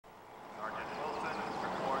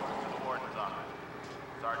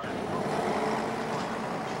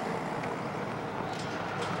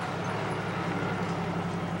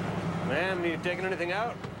Haven't you taken anything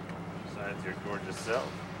out? Besides your gorgeous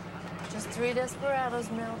self. Just 3 desperados,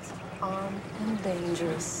 Milt. Armed and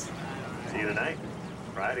dangerous. See you tonight.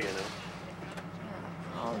 Friday, you know.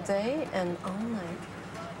 Yeah, all day and all night.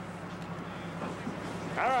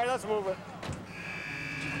 All right, let's move it.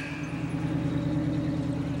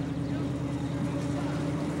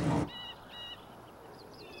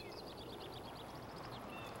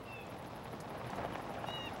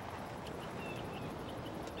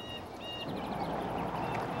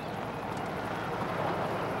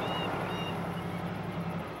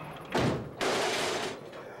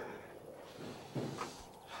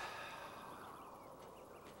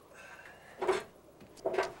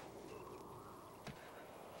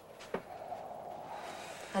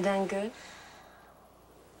 I done good?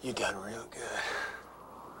 You done real good.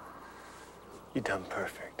 You done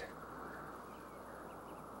perfect.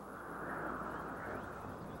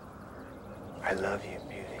 I love you,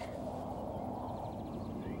 beauty.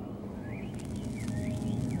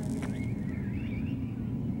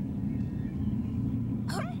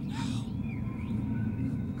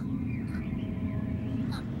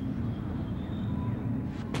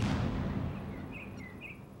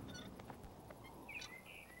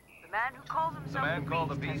 The man called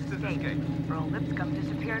the Beast has escaped. Earl Lipscomb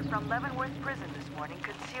disappeared from Leavenworth Prison this morning,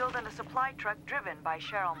 concealed in a supply truck driven by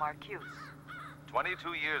Cheryl Marcuse.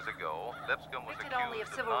 22 years ago, Lipscomb was Convicted accused only of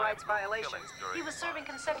of civil 9 rights brutal violations. killings during He was serving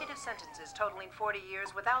consecutive sentences totaling 40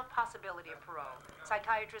 years without possibility of parole.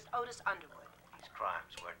 Psychiatrist Otis Underwood. These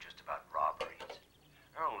crimes weren't just about robberies.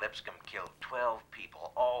 Earl Lipscomb killed 12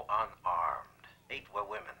 people, all unarmed. 8 were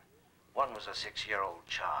women. 1 was a 6-year-old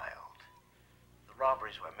child. The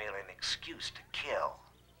robberies were merely an excuse to kill.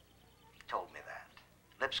 He told me that.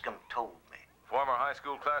 Lipscomb told me. Former high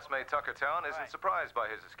school classmate Tucker Town isn't surprised by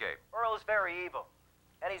his escape. Earl is very evil,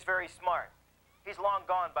 and he's very smart. He's long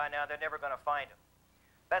gone by now. They're never going to find him.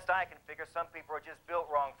 Best I can figure, some people are just built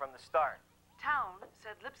wrong from the start. Town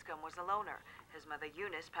said Lipscomb was a loner. His mother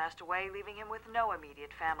Eunice passed away, leaving him with no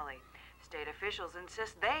immediate family. State officials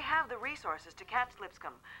insist they have the resources to catch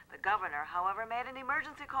Lipscomb. The governor, however, made an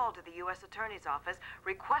emergency call to the U.S. Attorney's Office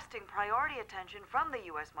requesting priority attention from the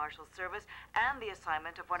U.S. Marshal Service and the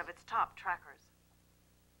assignment of one of its top trackers.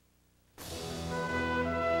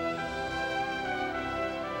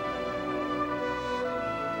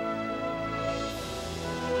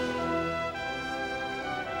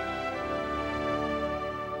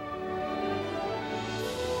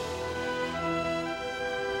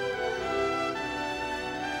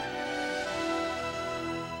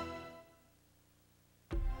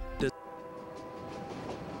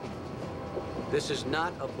 This is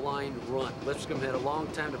not a blind run. Lipscomb had a long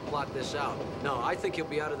time to plot this out. No, I think he'll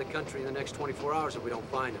be out of the country in the next 24 hours if we don't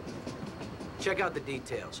find him. Check out the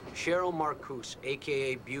details. Cheryl Marcuse,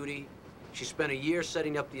 a.k.a. Beauty. She spent a year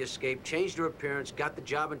setting up the escape, changed her appearance, got the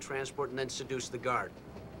job in transport, and then seduced the guard.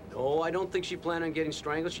 No, I don't think she planned on getting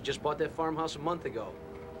strangled. She just bought that farmhouse a month ago.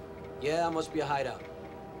 Yeah, must be a hideout.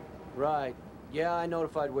 Right. Yeah, I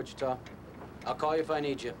notified Wichita. I'll call you if I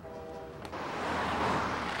need you.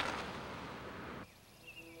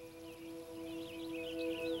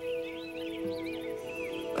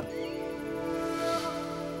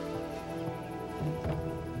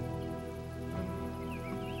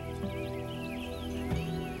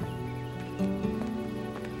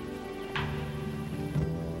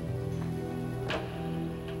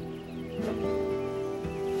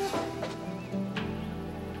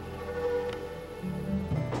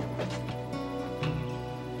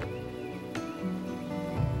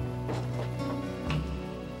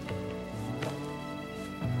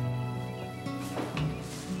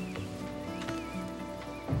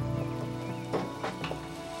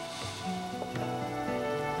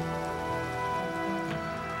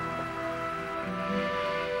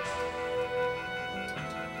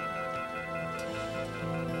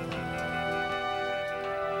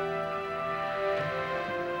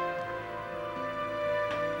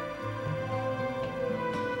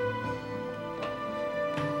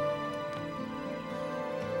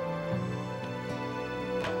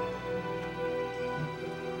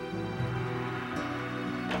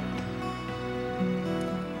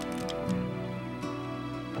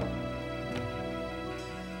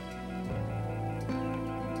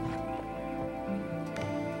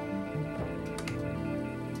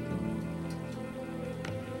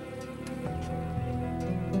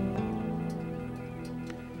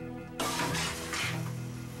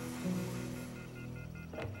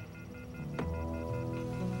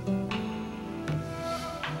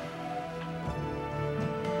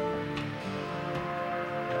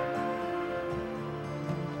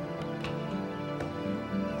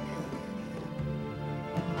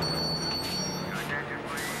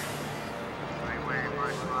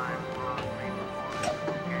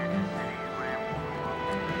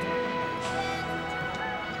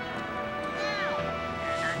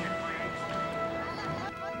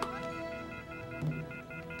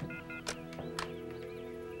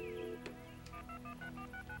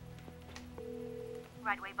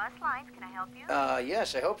 Right-way bus lines, can I help you?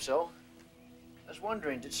 Yes, I hope so. I was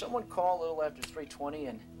wondering, did someone call a little after 3:20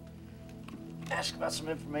 and ask about some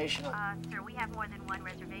information on... Sir, we have more than one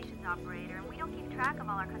reservations operator, and we don't keep track of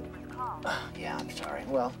all our customers' calls. Yeah, I'm sorry.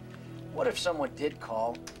 Well, what if someone did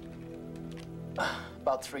call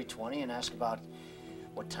about 3:20 and ask about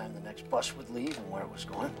what time the next bus would leave and where it was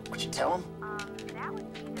going? Would you tell them? That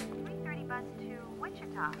would be the 3:30 bus to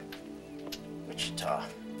Wichita. Wichita.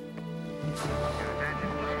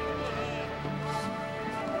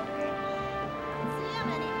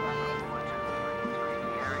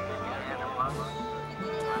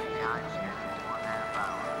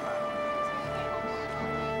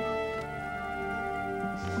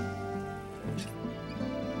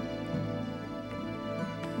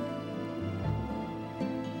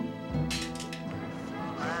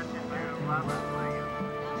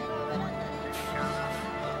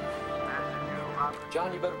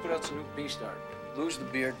 John, you better put out some new beast art. Lose the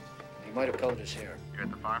beard. He might have colored his hair. You're at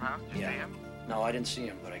the farmhouse? Did you see him? No, I didn't see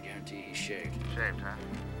him, but I guarantee he's shaved. Shaved, huh?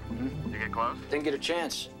 Mm-hmm. You get close? Didn't get a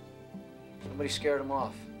chance. Somebody scared him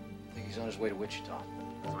off. I think he's on his way to Wichita.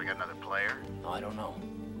 So we got another player? No, I don't know.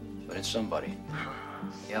 But it's somebody.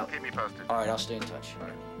 Yeah. Keep me posted. All right, I'll stay in touch. All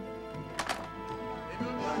right.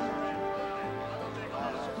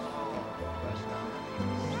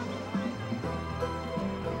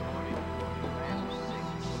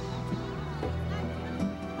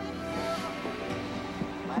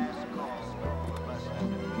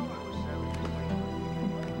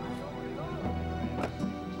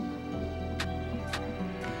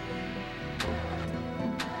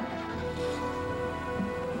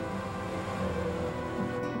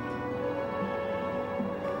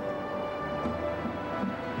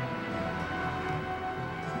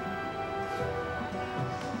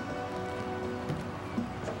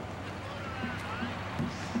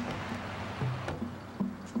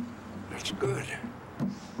 That's good.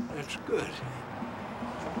 That's good.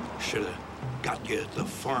 Should have got you at the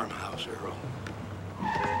farmhouse, Earl.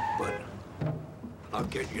 But I'll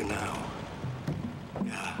get you now.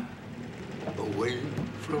 Yeah. Away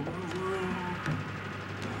from the road.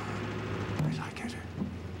 I like it.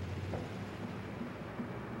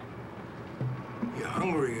 You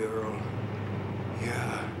hungry, Earl?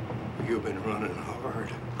 Yeah. You've been running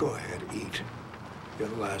hard. Go ahead, eat. Your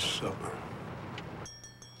last supper.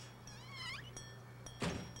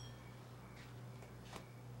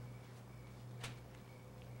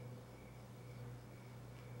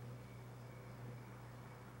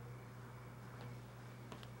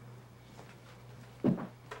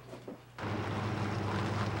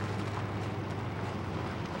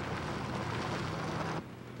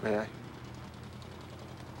 May I?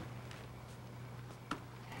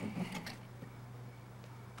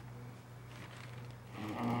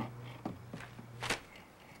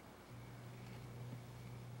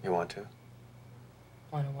 You want to?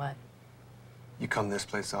 Want to what? You come this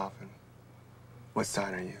place often. What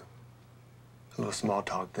side are you? A little small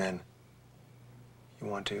talk then. You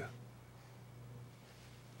want to?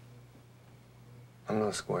 I'm no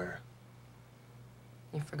square.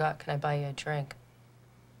 You forgot, can I buy you a drink?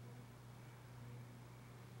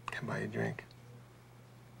 Can I buy you a drink?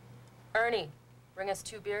 Ernie, bring us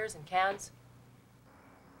 2 beers and cans.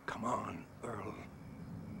 Come on, Earl.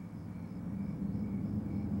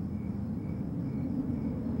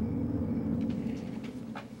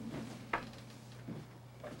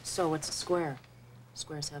 So what's a square?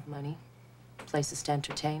 Squares have money, places to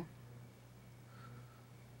entertain.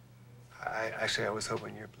 Actually, I was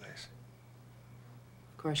hoping your place.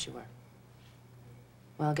 Of course you were.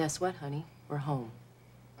 Well, guess what, honey? We're home.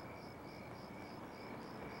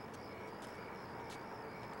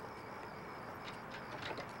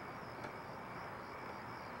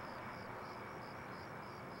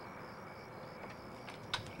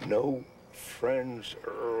 No friends,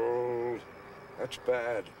 Earl. That's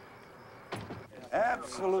bad.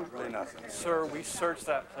 Absolutely nothing. Sir, we searched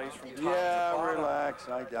that place from top to Yeah, bottom. relax.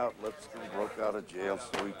 I doubt Lipscomb broke out of jail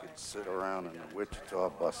so he could sit around in the Wichita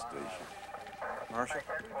bus station. Marshal,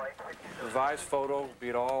 revised photo, be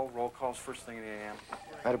it all, roll calls first thing at 8 a.m.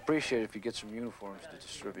 I'd appreciate it if you get some uniforms to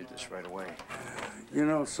distribute this right away. You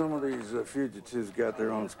know, some of these fugitives got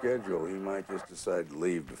their own schedule. He might just decide to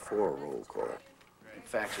leave before a roll call.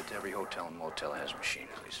 Fax it to every hotel and motel that has a machine,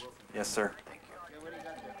 please. Yes, sir. Thank you.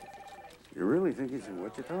 You really think he's in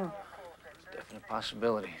Wichita? Definite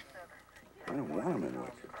possibility. I don't want him in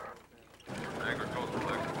Wichita.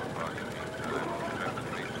 Agricultural export project.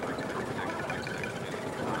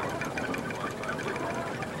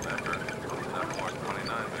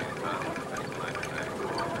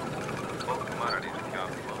 Both commodities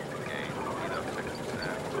account for most of the gain, eat up 6%.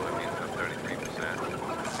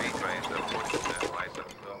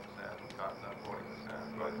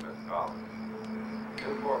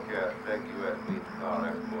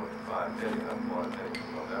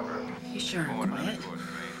 You sure are quiet.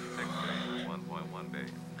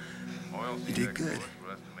 You did good.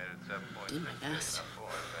 Did my best.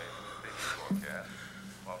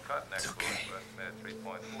 It's okay.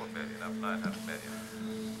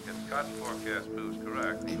 Cotton forecast proves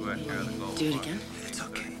correct. The U.S. share of the gold. Do it again? It's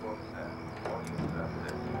okay.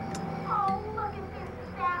 Oh, look at this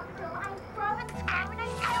bathroom. I scrub and scrub and I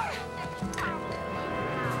never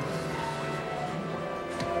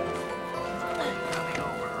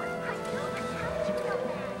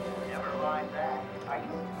Never mind that. Are you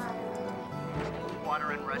tired? Water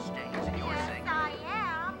and rust stains in your sink? Yes, I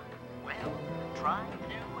am. Well, try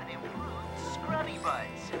new and improved Scrubby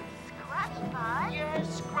Buds. Scrubby Bud?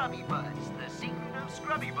 Yes, Scrubby Buds. The secret of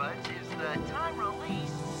Scrubby Buds is the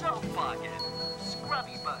time-release soap pocket.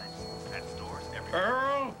 Scrubby Buds. At stores everywhere.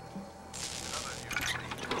 Earl!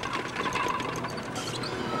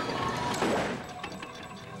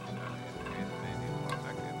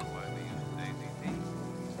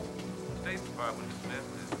 State Department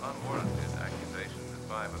dismissed as unwarranted accusations that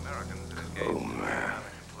 5 Americans had engaged in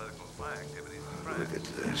economic and political spy activities in France. Look at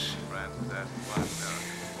this. France has asked 5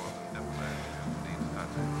 Americans, foreign diplomats, to cease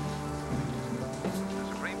contact. The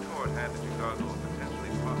Supreme Court handed Chicago a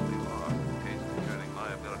potentially costly law in the case concerning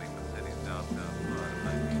liability for the city's downtown flood in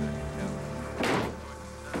 1992.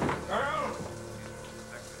 Earl!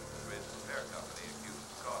 The Bridge Repair Company accused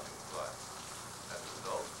of causing the flood. As a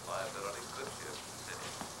result, liability could shift to the city.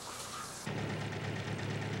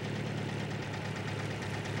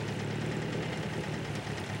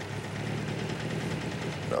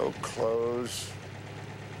 No clothes.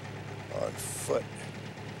 On foot.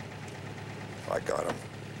 I got him.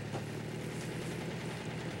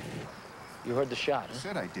 You heard the shot, I huh?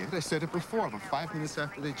 said I did. I said it before, about 5 minutes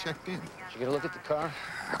after they checked in. Did you get a look at the car?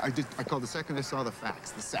 I did. I called the second I saw the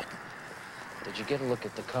facts. The second. Did you get a look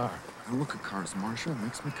at the car? I look at cars, Marshal. It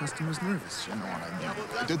makes my customers nervous. You know what I mean.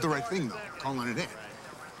 I did the right thing, though, calling it in.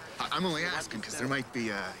 I'm only asking because there might be,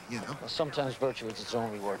 you know. Well, sometimes virtue is its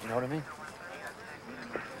own reward, you know what I mean?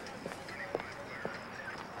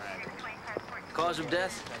 Cause of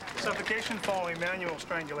death? Suffocation following manual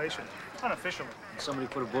strangulation. Unofficially. Somebody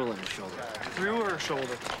put a bullet in her shoulder. Through her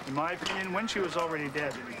shoulder. In my opinion, when she was already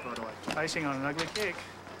dead, icing on an ugly cake.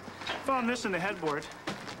 Found this in the headboard.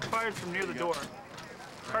 Fired from near the door.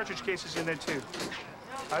 Cartridge cases in there, too.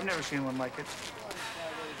 I've never seen one like it.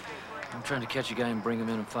 I'm trying to catch a guy and bring him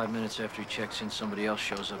in 5 minutes after he checks in. Somebody else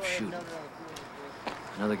shows up shooting.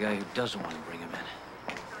 Another guy who doesn't want to bring him in.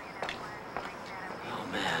 Oh,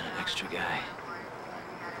 man, an extra guy.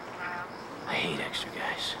 I hate extra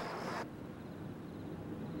guys.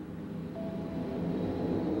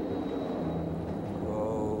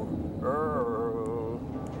 Oh, Earl.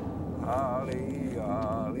 Ollie,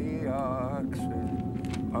 Ollie,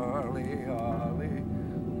 oxen. Ollie, Ollie,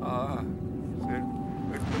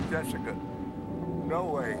 oxen. It's Jessica. No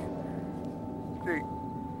way. See,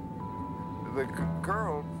 the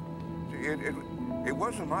girl, it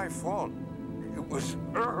wasn't my fault. It was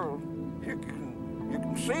Earl. You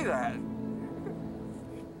can see that.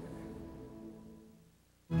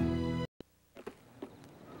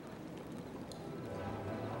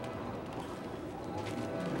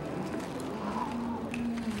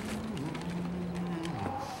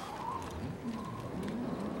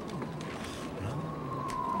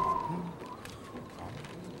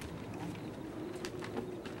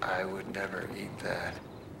 I would never eat that.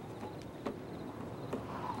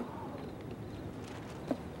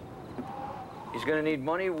 He's gonna need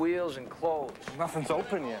money, wheels, and clothes. Nothing's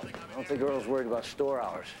open yet. I don't think Earl's worried about store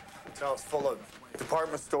hours. The town's full of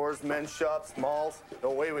department stores, men's shops, malls.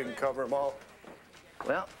 No way we can cover them all.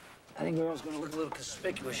 Well, I think Earl's gonna look a little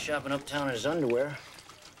conspicuous shopping uptown in his underwear.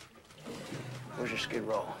 Where's your Skid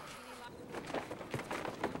Row?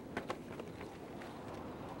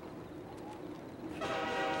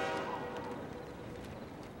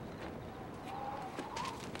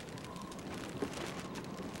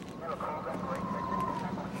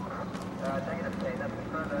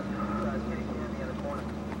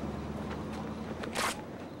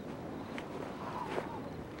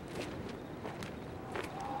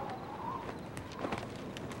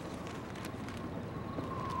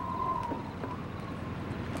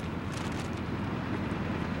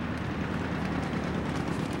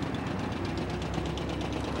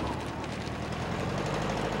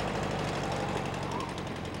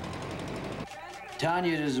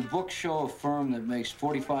 Tanya, does the book show a firm that makes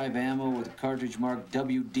 .45 ammo with a cartridge marked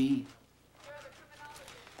WD?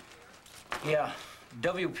 Yeah,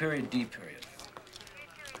 W period, D period.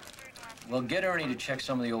 Well, get Ernie to check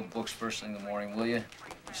some of the old books first thing in the morning, will you?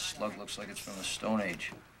 This slug looks like it's from the Stone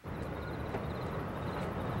Age.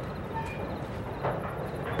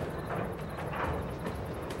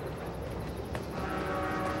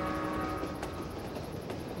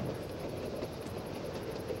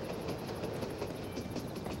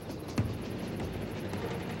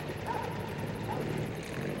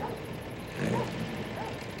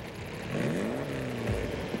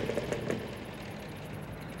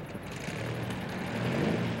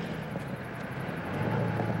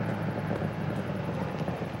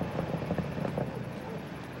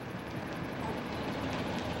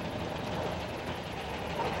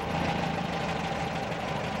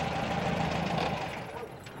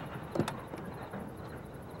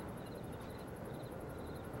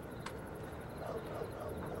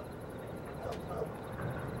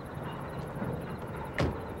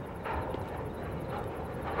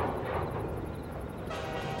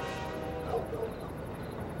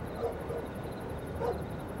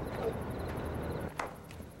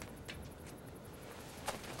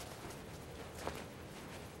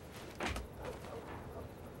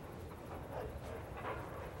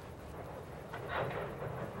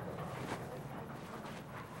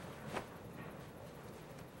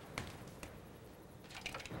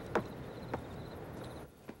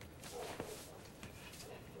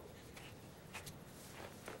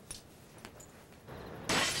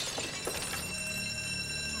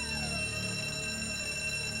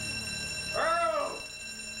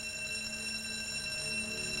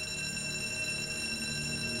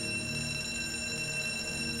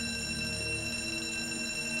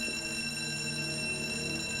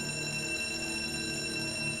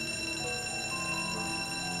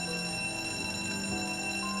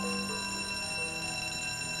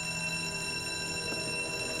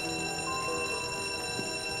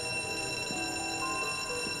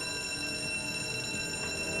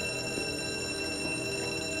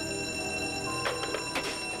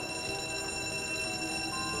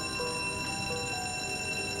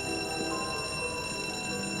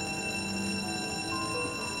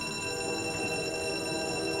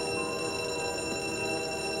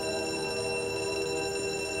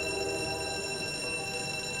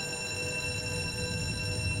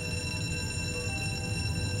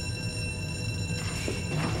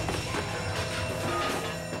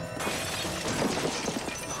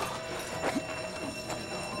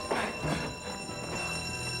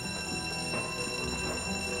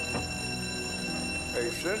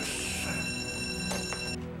 sis.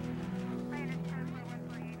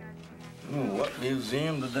 Oh, what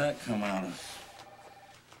museum did that come out of?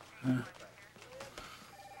 Huh?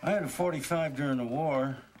 I had a 45 during the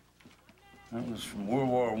war. That was from World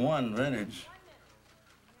War I vintage.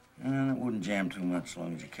 And it wouldn't jam too much as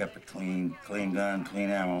long as you kept it clean. Clean gun,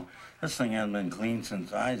 clean ammo. This thing hasn't been clean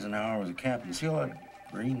since Eisenhower was a captain. See all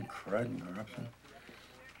that green crud and corruption?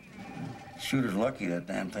 The shooter's lucky that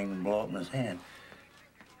damn thing didn't blow up in his hand.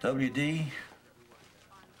 WD,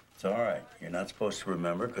 it's all right. You're not supposed to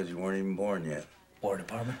remember because you weren't even born yet. War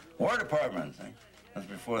Department? War Department, see? That's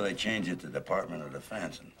before they changed it to Department of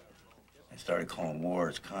Defense, and they started calling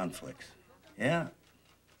wars conflicts. Yeah,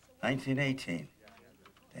 1918.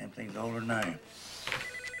 Damn thing's older than I am.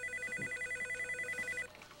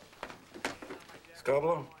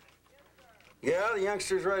 Scoblo? Yeah, the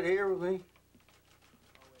youngster's right here with me.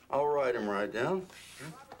 I'll write him right down.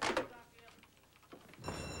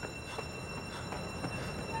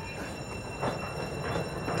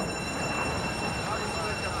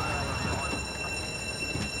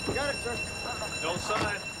 Got it, sir. No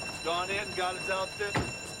sign. It's gone in, got its outfit,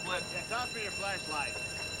 split. Yeah, toss me your flashlight.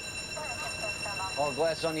 All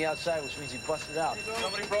glass on the outside, which means he busted out.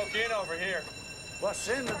 Somebody broke in over here. Bust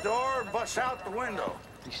in the door, bust out the window.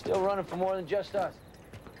 He's still running for more than just us.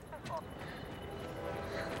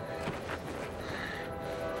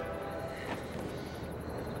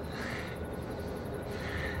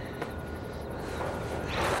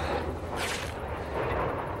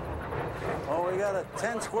 Oh, we got a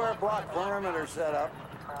 10-square block perimeter set up.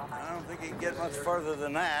 I don't think you can get much further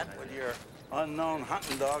than that with your unknown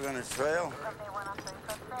hunting dog on his trail.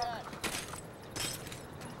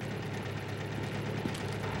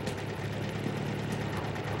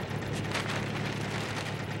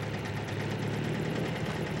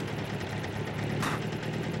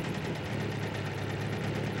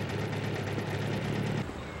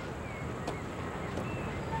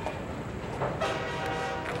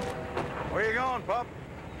 Where you going, pup?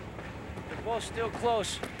 They're both still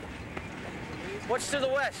close. What's to the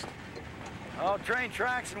west? Oh, train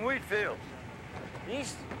tracks and wheat fields.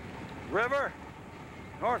 East? River.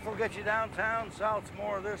 North will get you downtown, south's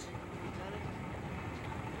more of this.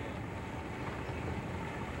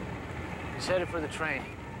 He's headed for the train.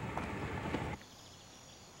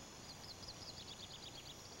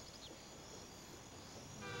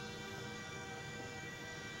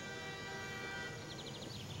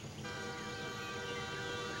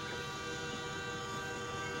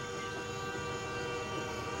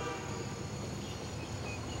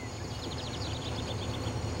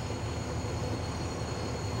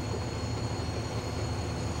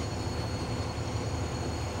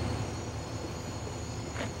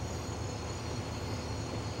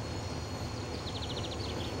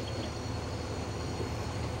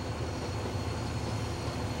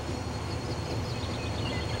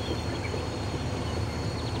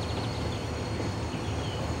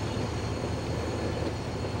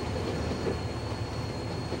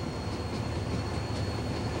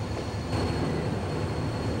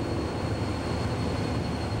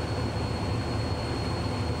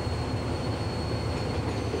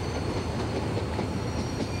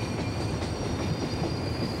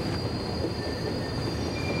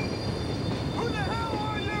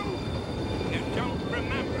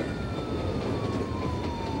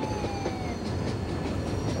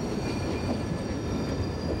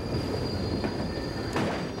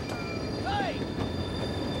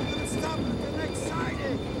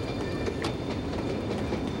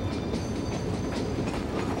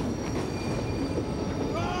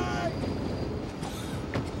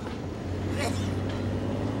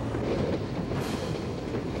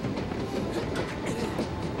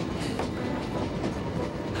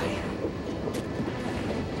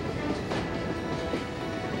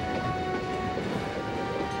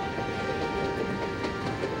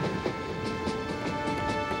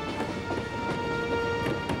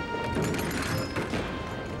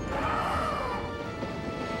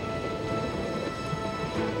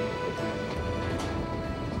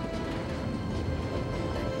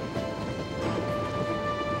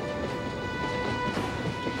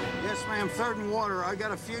 Ma'am, third and water. I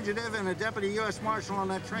got a fugitive and a deputy U.S. Marshal on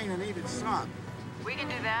that train that needed stop. We can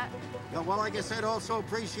do that. Yeah, well, like I said, also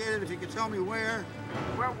appreciate it if you could tell me where.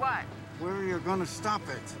 Where what? Where you're gonna stop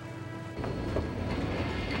it.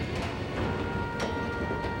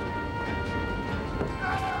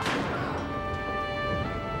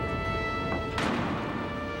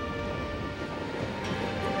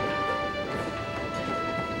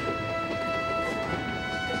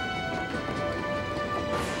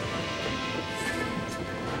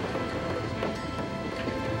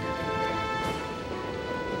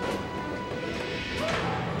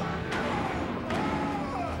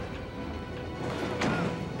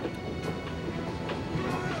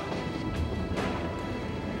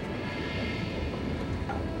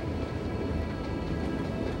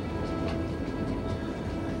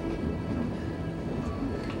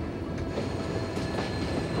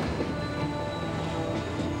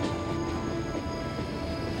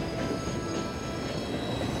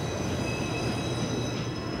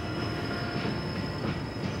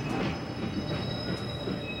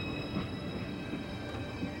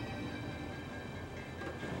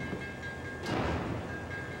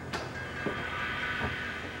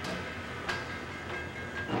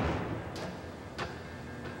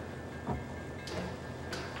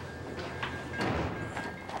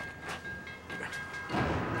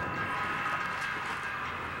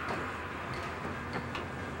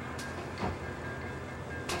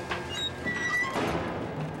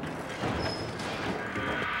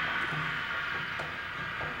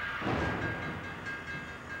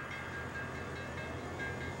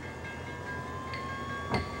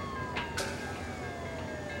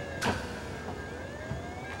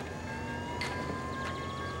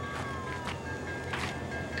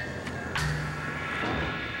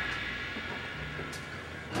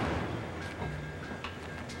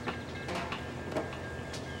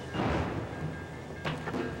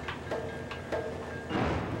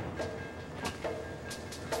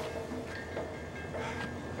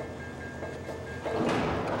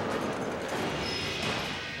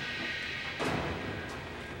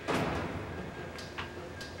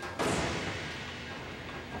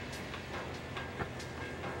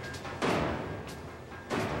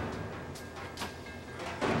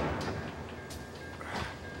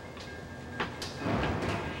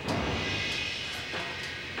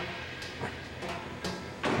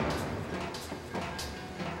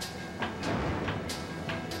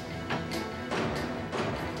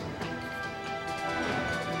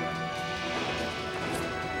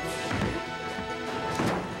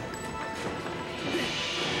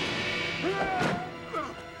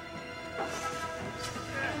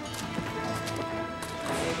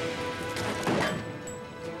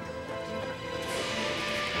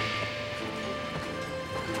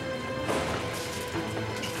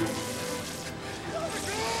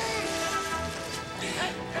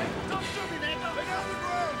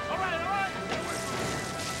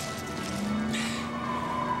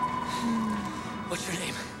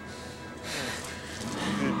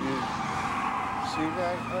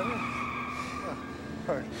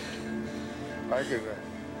 I can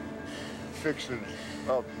fix it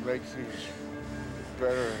up, make things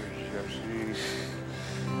better, Jesse.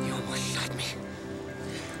 You almost shot me.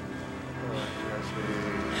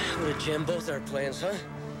 Jesse. Would have jammed both our plans, huh?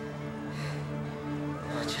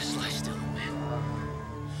 Just lie still, man.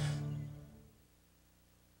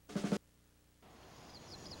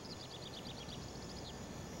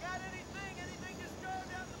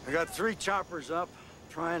 I got 3 choppers up,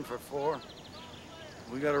 trying for 4.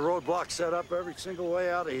 We got a roadblock set up every single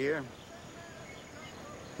way out of here.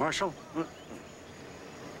 Marshal?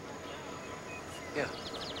 Yeah.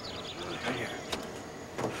 Right here.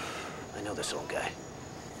 I know this old guy.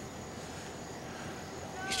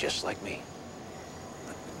 He's just like me.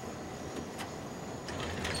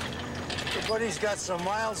 Your buddy's got some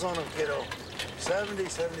miles on him, kiddo. 70,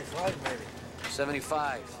 75 maybe.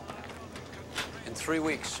 75. In 3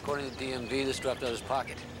 weeks, according to DMV, this dropped out of his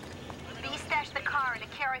pocket. You stashed the car in a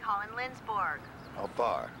carry hall in Lindsborg. How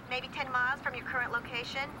far? Maybe 10 miles from your current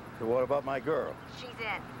location. So what about my girl? She's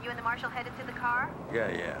in. You and the Marshal headed to the car?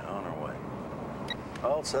 Yeah, on her way.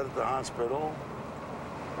 All set at the hospital,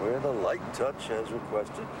 where the light touch as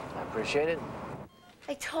requested. I appreciate it.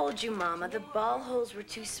 I told you, Mama, the ball holes were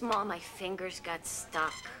too small. My fingers got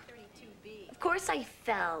stuck. Of course I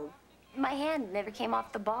fell. My hand never came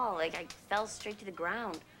off the ball. Like, I fell straight to the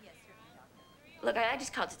ground. Look, I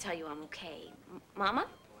just called to tell you I'm okay. Mama?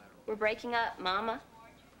 We're breaking up. Mama?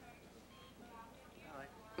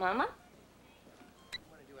 Mama?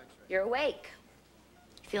 You're awake.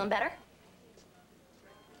 Feeling better?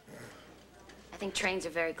 I think trains are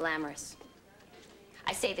very glamorous.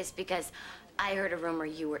 I say this because I heard a rumor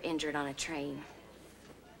you were injured on a train.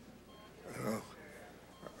 No,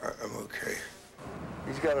 I'm okay.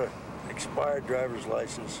 He's got an expired driver's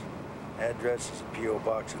license, address is a P.O.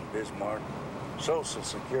 box in Bismarck, social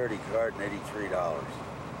security card, and $83.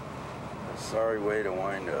 A sorry way to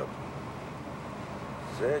wind up.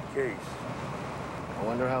 Sad case. I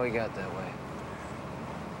wonder how he got that way.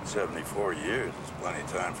 74 years is plenty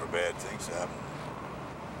of time for bad things to happen.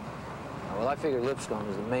 Well, I figured Lipscomb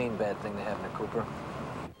was the main bad thing that happened to Cooper.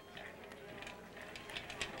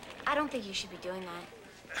 I don't think you should be doing that.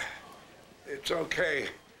 It's okay.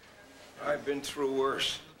 I've been through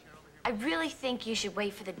worse. I really think you should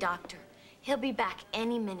wait for the doctor. He'll be back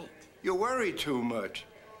any minute. You worry too much.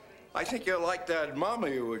 I think you're like that mama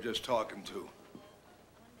you were just talking to.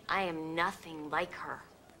 I am nothing like her.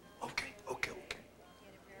 Okay.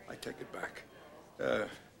 I take it back.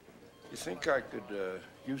 You think I could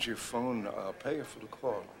use your phone? I'll pay you for the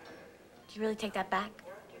call. Do you really take that back?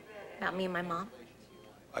 About me and my mom?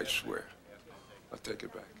 I swear. I'll take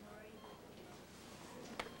it back.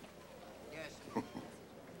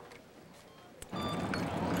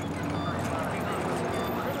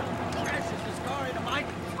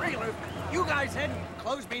 You guys hadn't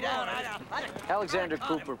closed me down. Alexander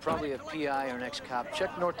Cooper, probably a PI or an ex-cop.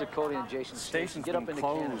 Check North Dakota and Jason Station. Get up into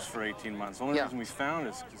closed Canada. for 18 months. The only reason we found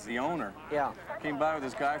is because the owner came by with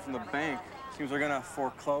this guy from the bank. Seems they're going to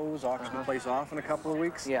foreclose, auction the place off in a couple of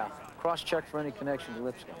weeks. Yeah. Cross-check for any connection to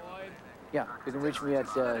Lipscomb. Yeah, you can reach me at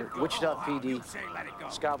Wichita PD,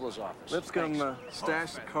 Scoblo's office. Lipscomb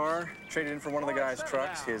stashed the car, traded in for one of the guy's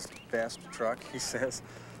trucks, his best truck, he says.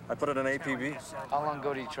 I put it in APB. How long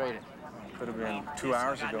ago did he trade it? Could have been 2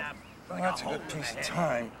 hours ago. Well, that's a good piece of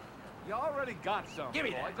time. You already got some. Give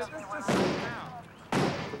me that. Just sit down.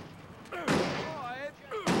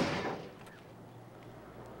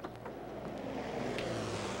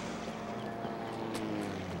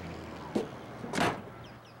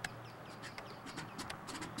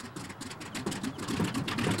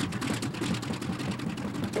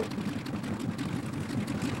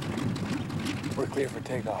 We're clear for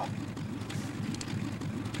takeoff.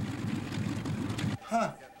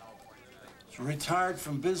 Huh. Retired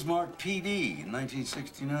from Bismarck PD in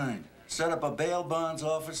 1969. Set up a bail bonds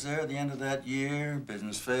office there at the end of that year.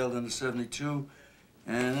 Business failed into 72.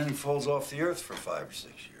 And then he falls off the earth for 5 or 6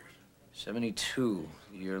 years. 72,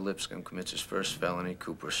 the year Lipscomb commits his first felony,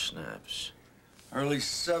 Cooper snaps. Early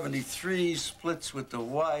 73, splits with the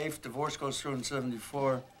wife. Divorce goes through in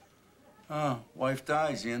 74. Wife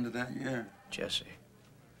dies the end of that year. Jesse.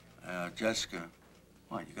 Jessica.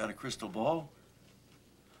 What, you got a crystal ball?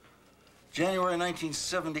 January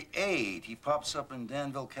 1978, he pops up in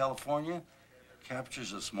Danville, California,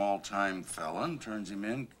 captures a small-time felon, turns him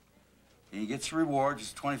in. He gets a reward,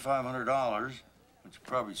 just $2,500, which he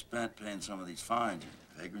probably spent paying some of these fines.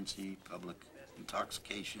 Vagrancy, public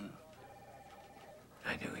intoxication.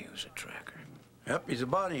 I knew he was a tracker. Yep, he's a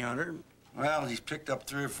bounty hunter. Well, he's picked up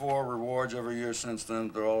 3 or 4 rewards every year since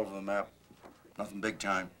then. They're all over the map. Nothing big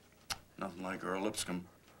time. Nothing like Earl Lipscomb.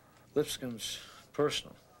 Lipscomb's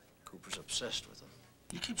personal. Cooper's obsessed with him.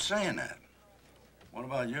 You keep saying that. What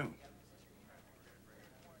about you?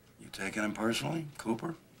 You taking him personally,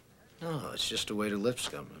 Cooper? No, it's just a way to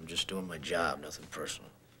Lipscomb. I'm just doing my job, nothing personal.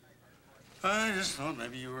 I just thought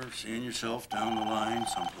maybe you were seeing yourself down the line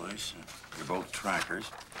someplace. You're both trackers.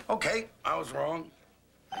 Okay, I was wrong.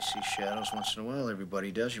 I see shadows once in a while.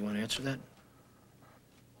 Everybody does. You want to answer that?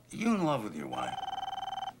 You in love with your wife?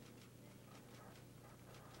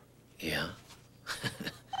 Yeah.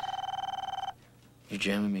 You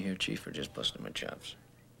jamming me here, Chief, or just busting my chops?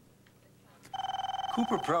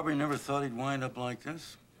 Cooper probably never thought he'd wind up like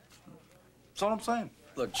this. That's all I'm saying.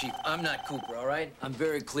 Look, Chief, I'm not Cooper, all right? I'm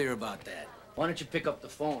very clear about that. Why don't you pick up the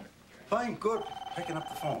phone? Fine, good. Picking up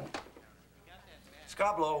the phone.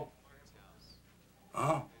 Scablo.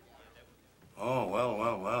 Uh-huh. Oh, well.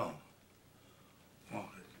 Well,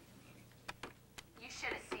 You should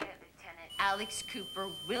have seen it, Lieutenant. Alex Cooper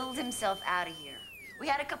willed himself out of here. We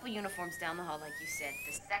had a couple uniforms down the hall, like you said.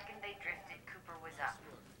 The second they drifted, Cooper was up.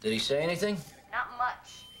 Did he say anything? Not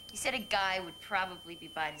much. He said a guy would probably be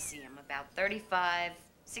by to see him. About 35,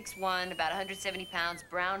 6'1", about 170 pounds,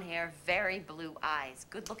 brown hair, very blue eyes.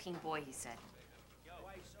 Good-looking boy, he said.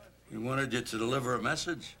 he wanted you to deliver a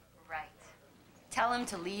message? Right. Tell him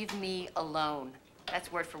to leave me alone.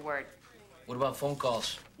 That's word for word. What about phone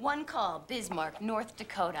calls? One call, Bismarck, North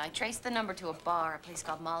Dakota. I traced the number to a bar, a place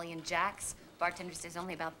called Molly and Jack's. Bartender says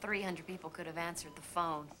only about 300 people could have answered the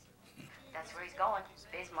phone. That's where he's going,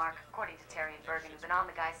 Bismarck, according to Terry and Bergen, who's been on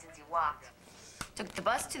the guy since he walked. Took the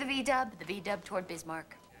bus to the V-dub, the V-dub toward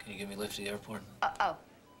Bismarck. Can you give me a lift to the airport?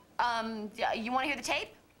 You want to hear the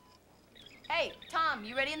tape? Hey, Tom,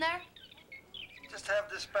 you ready in there? Just have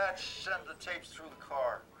dispatch send the tapes through the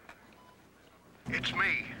car. It's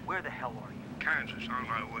me. Where the hell are you? Kansas, on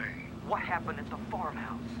my way. What happened at the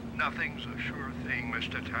farmhouse? Nothing's a sure thing,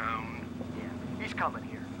 Mr. Town. Yeah, he's coming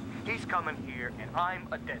here. He's coming here, and I'm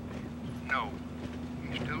a dead man. No,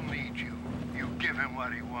 he still needs you. You give him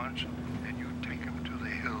what he wants, and you take him to the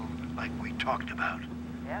hill like we talked about.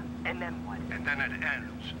 Yeah? And then what? And then it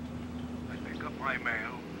ends. I pick up my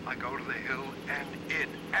mail, I go to the hill, and it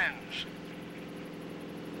ends.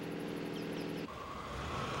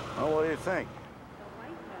 Well, what do you think?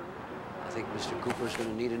 I think Mr. Cooper's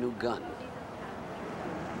gonna need a new gun.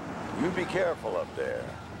 You be careful up there.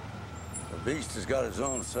 The beast has got his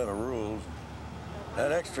own set of rules.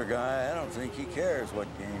 That extra guy, I don't think he cares what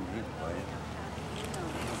game he's playing. I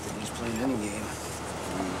don't think he's playing any game.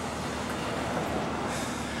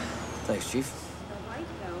 Thanks, Chief.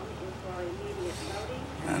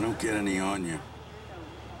 I don't get any on you.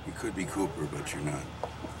 You could be Cooper, but you're not.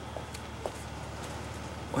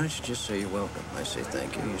 Why don't you just say you're welcome? I say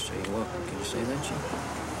thank you, you say you're welcome. Can you say that, Chief?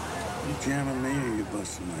 You jamming me or you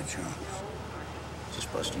busting my chops?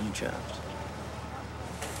 Just busting your chops.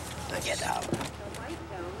 Now get out.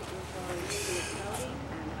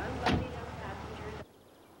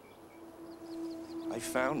 I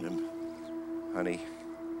found him, honey.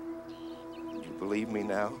 Do you believe me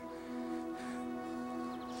now?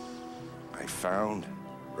 I found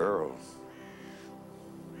Earl.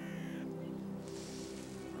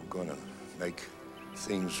 I'm gonna make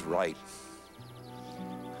things right.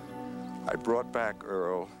 I brought back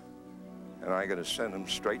Earl, and I'm gonna send him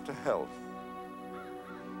straight to hell.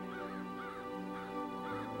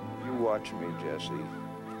 You watch me, Jesse.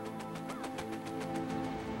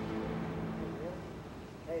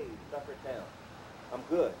 Hey, Sucker Town. I'm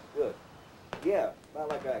good. Yeah, about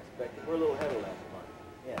like I expected. We're a little heavy last month.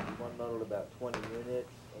 Yeah, one load about 20 units,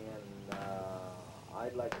 and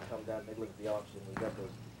I'd like to come down and take a look at the auction. We got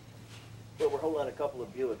those. Well, we're holding on a couple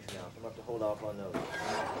of Buicks now, so I'm going to have to hold off on those.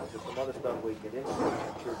 There's some other stuff we can get into.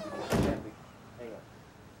 I'm sure you can happy. Hang on.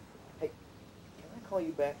 Hey, can I call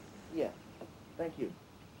you back? Yeah. Thank you.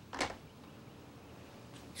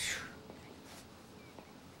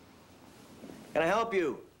 Can I help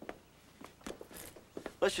you?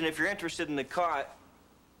 Listen, if you're interested in the car,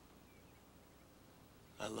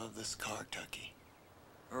 I love this car, Tucky.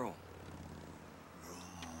 Earl.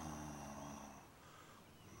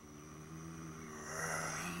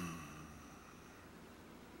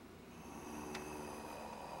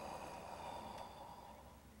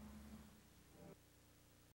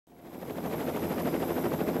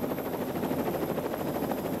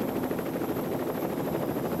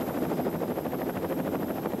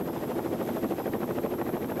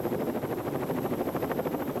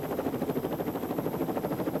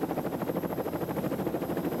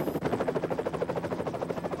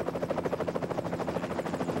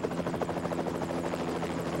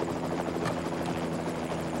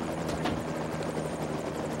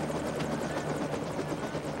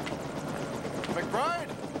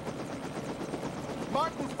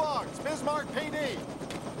 It's Bismarck PD.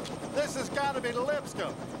 This has got to be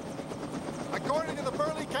Lipscomb. According to the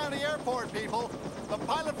Burley County Airport people, the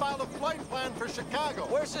pilot filed a flight plan for Chicago.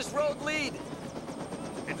 Where's this road lead?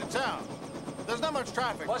 Into town. There's not much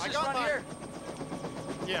traffic. Buses run here?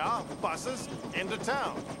 Yeah, buses into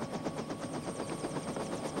town.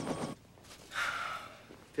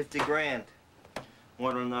 50 grand.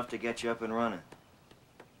 More than enough to get you up and running.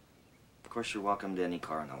 Of course, you're welcome to any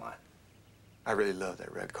car in the lot. I really love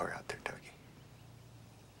that red car out there, Dougie.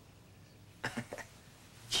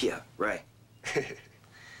 Yeah, right.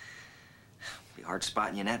 Be hard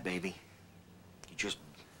spotting you in that, baby. You just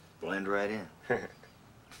blend right in. Come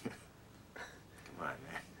on,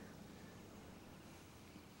 man.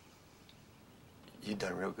 You've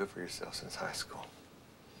done real good for yourself since high school.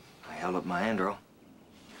 I held up my end, Earl.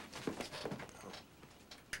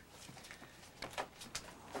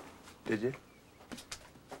 Did you?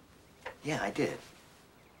 Yeah, I did.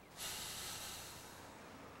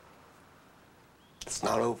 It's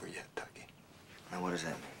not over yet, Dougie. Now, what does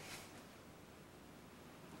that mean?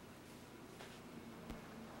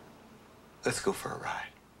 Let's go for a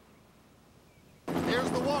ride.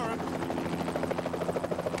 Here's the warrant.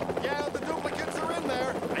 Yeah, the duplicates are in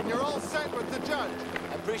there, and you're all set with the judge.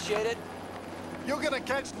 I appreciate it. You gonna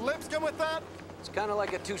catch Lipscomb with that? It's kind of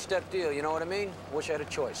like a two-step deal, you know what I mean? Wish I had a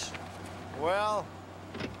choice. Well,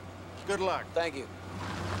 good luck. Thank you.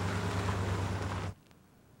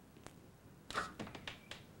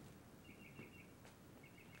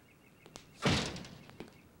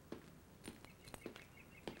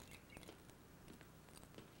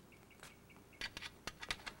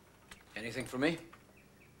 Anything for me?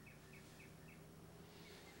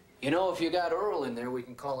 You know, if you got Earl in there, we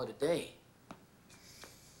can call it a day.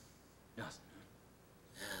 Nothing.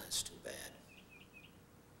 Yeah, that's too bad.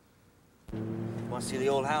 Want to see the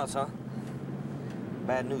old house, huh?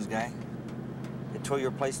 Bad news, guy. They tore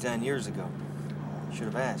your place down years ago. Should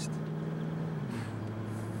have asked.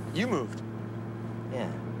 You moved?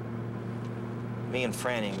 Yeah. Me and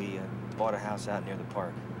Franny, we bought a house out near the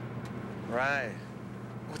park. Right.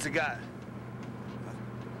 What's it got?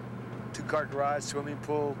 Two-car garage, swimming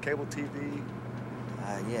pool, cable TV?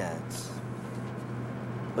 Yeah, it's...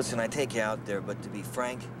 Listen, I take you out there, but to be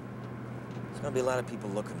frank, there's gonna be a lot of people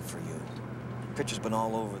looking for you. Your picture's been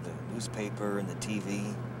all over the newspaper and the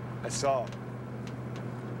TV. I saw.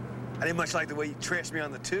 I didn't much like the way you trashed me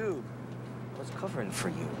on the tube. I was covering for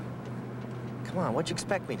you. Come on, what'd you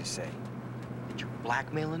expect me to say? That you're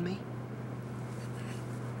blackmailing me?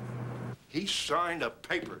 He signed a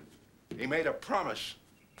paper. He made a promise.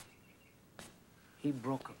 He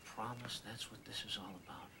broke a promise? That's what this is all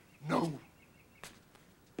about? No.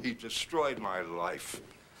 He destroyed my life.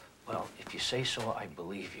 Well, if you say so, I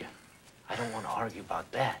believe you. I don't want to argue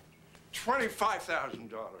about that.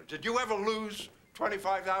 $25,000. Did you ever lose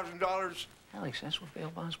 $25,000? Alex, that's what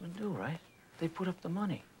bail bondsmen do, right? They put up the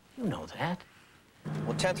money. You know that.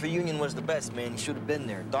 Well, 10th Reunion was the best, man. You should have been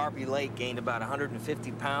there. Darby Lake gained about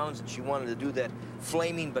 150 pounds, and she wanted to do that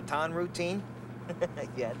flaming baton routine.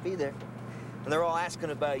 Yeah, I'd be there. And they're all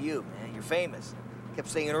asking about you, man. You're famous. Kept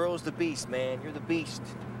saying, Earl's the beast, man. You're the beast.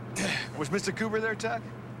 Was Mr. Cooper there, Tuck?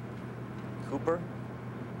 Cooper?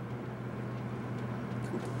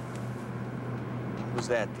 Who's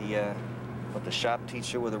that? The shop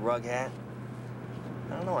teacher with a rug hat?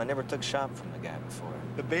 I don't know. I never took shop from the guy before.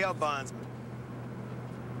 The bail bondsman.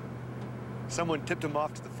 Someone tipped him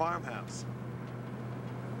off to the farmhouse.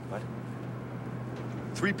 What?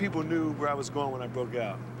 3 people knew where I was going when I broke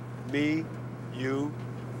out. Me, you,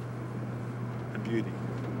 and Beauty.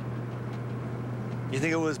 You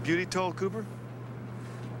think it was Beauty told Cooper?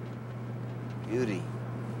 Beauty.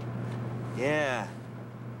 Yeah.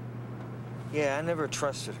 Yeah, I never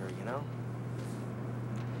trusted her, you know?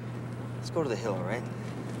 Let's go to the hill, all right?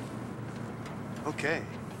 Okay.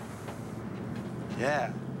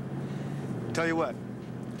 Yeah. Tell you what,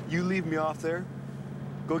 you leave me off there,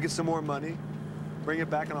 go get some more money, bring it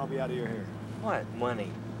back, and I'll be out of your hair. What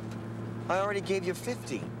money? I already gave you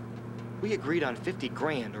 50. We agreed on 50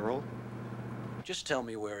 grand, Earl. Just tell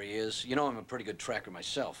me where he is. You know I'm a pretty good tracker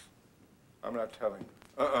myself. I'm not telling.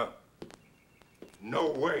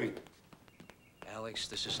 No way. Alex,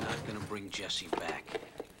 this is not gonna bring Jesse back.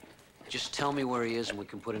 Just tell me where he is and we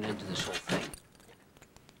can put an end to this whole thing.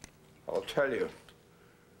 I'll tell you.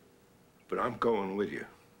 But I'm going with you.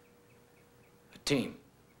 A team.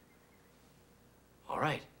 All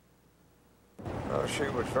right. She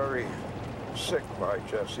was very sick by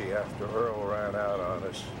Jesse after Earl ran out on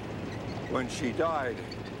us. When she died,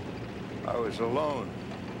 I was alone.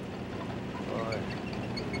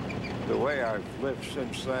 The way I've lived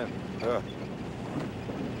since then,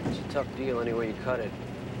 tough deal any way you cut it.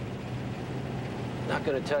 Not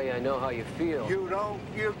gonna tell you I know how you feel. You don't,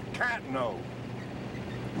 you can't know.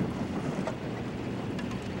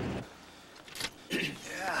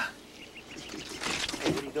 Yeah.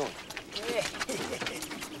 Hey, what are you doing?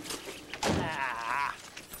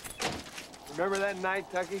 Remember that night,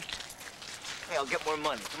 Tucky? Hey, I'll get more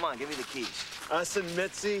money. Come on, give me the keys. Us and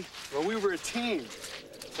Mitzi, well, we were a team.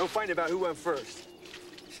 No fighting about who went first.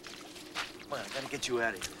 Come on, I gotta get you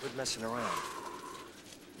out of here. Quit messing around.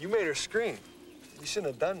 You made her scream. You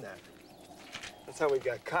shouldn't have done that. That's how we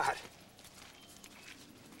got caught.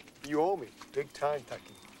 You owe me, big time,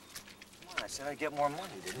 Tucky. Come on, I said I'd get more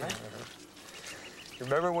money, didn't I? You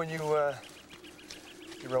remember when you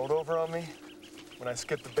rolled over on me? When I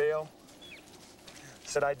skipped the bail?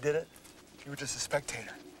 Said I did it? You were just a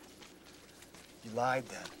spectator. You lied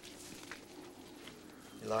then.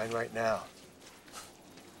 You're lying right now.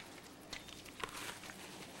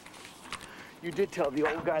 You did tell the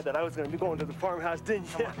old guy that I was gonna be going to the farmhouse, didn't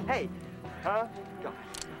you? Hey! Huh? Go.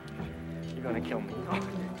 You're gonna kill me.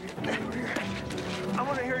 I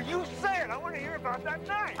wanna hear you say it. I wanna hear about that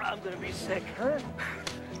night. I'm gonna be sick, huh?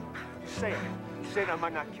 Say it. Say it, I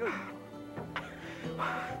might not kill you.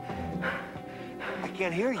 I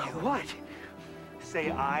can't hear you. What?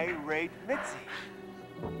 Say, I raped Mitzi.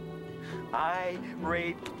 I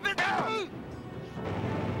raped Mitzi!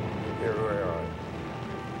 Here we are.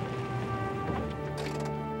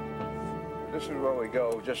 This is where we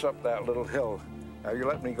go, just up that little hill. Now, you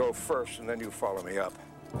let me go first, and then you follow me up.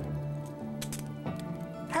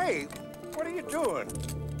 Hey, what are you doing?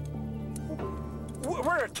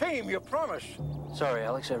 We're a team, you promised. Sorry,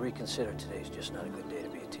 Alex, I reconsider. Today's just not a good day to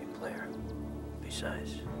be a team player.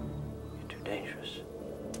 Besides, you're too dangerous.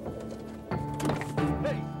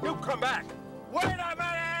 Hey, you come back! Wait a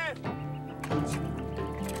minute!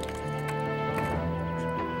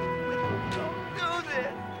 Don't do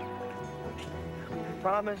this!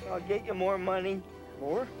 Promise I'll get you more money.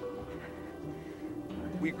 More?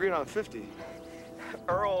 We agreed on 50.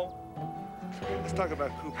 Earl. Let's talk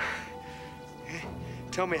about Cooper.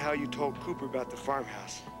 Tell me how you told Cooper about the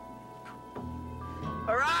farmhouse.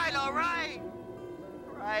 All right, all right.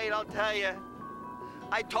 All right, I'll tell you.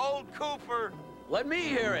 I told Cooper. Let me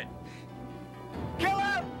hear it. Kill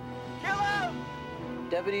him! Kill him!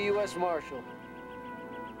 Deputy U.S. Marshal.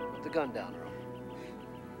 Put the gun down, Earl.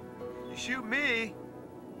 You shoot me,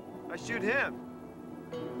 I shoot him.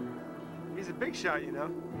 He's a big shot, you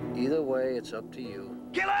know. Either way, it's up to you.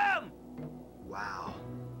 Kill him! Wow.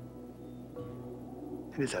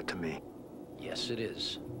 It is up to me. Yes, it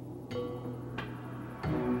is.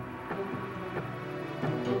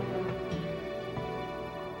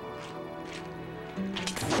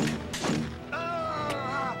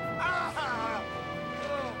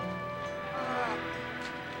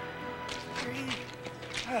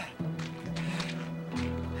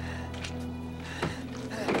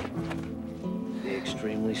 Be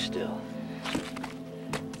extremely still.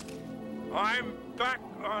 I'm back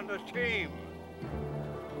on the team.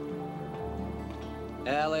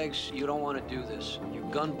 Alex, you don't want to do this. Your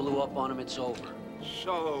gun blew up on him, it's over.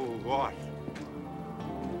 So what?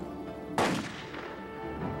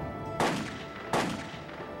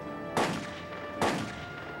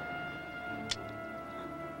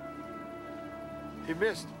 He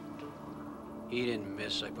missed. He didn't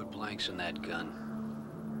miss. I put blanks in that gun.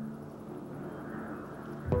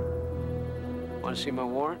 Want to see my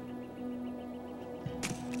warrant?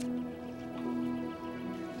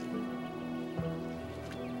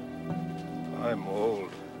 I'm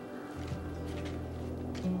old.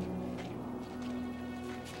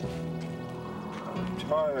 I'm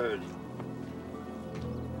tired.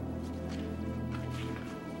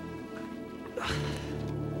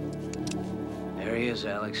 There he is,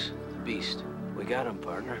 Alex. Beast. We got him,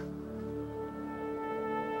 partner.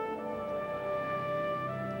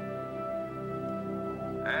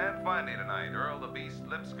 And finally tonight, Earl the Beast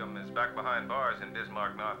Lipscomb is back behind bars in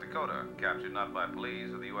Bismarck, North Dakota, captured not by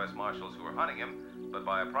police or the U.S. Marshals who are hunting him, but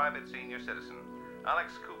by a private senior citizen.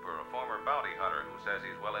 Alex Cooper, a former bounty hunter who says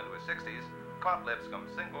he's well into his 60s, caught Lipscomb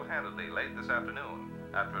single-handedly late this afternoon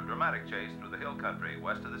after a dramatic chase through the hill country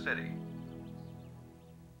west of the city.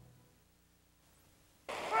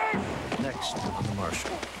 Next on the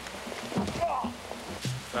Marshal.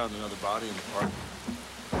 Found another body in the park.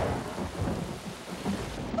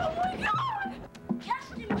 Oh my God!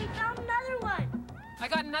 Justin, we found another one. I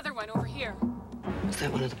got another one over here. Was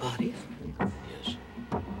that one of the bodies? Yes.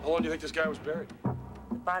 How long do you think this guy was buried?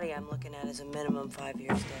 The body I'm looking at is a minimum 5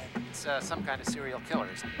 years dead. It's some kind of serial killer,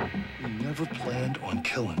 isn't it? never planned on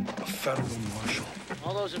killing a federal marshal.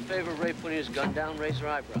 All those in favor of Ray putting his gun down, raise their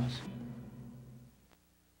eyebrows.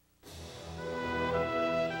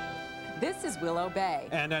 This is Willow Bay.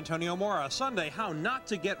 And Antonio Mora, Sunday, how not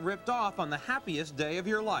to get ripped off on the happiest day of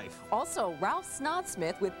your life. Also, Ralph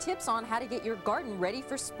Snodsmith with tips on how to get your garden ready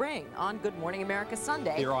for spring on Good Morning America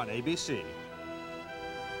Sunday. Here on ABC.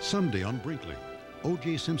 Sunday on Brinkley.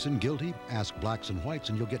 O.J. Simpson guilty? Ask blacks and whites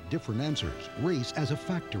and you'll get different answers. Race as a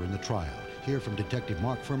factor in the trial. Hear from Detective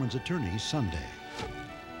Mark Furman's attorneys Sunday.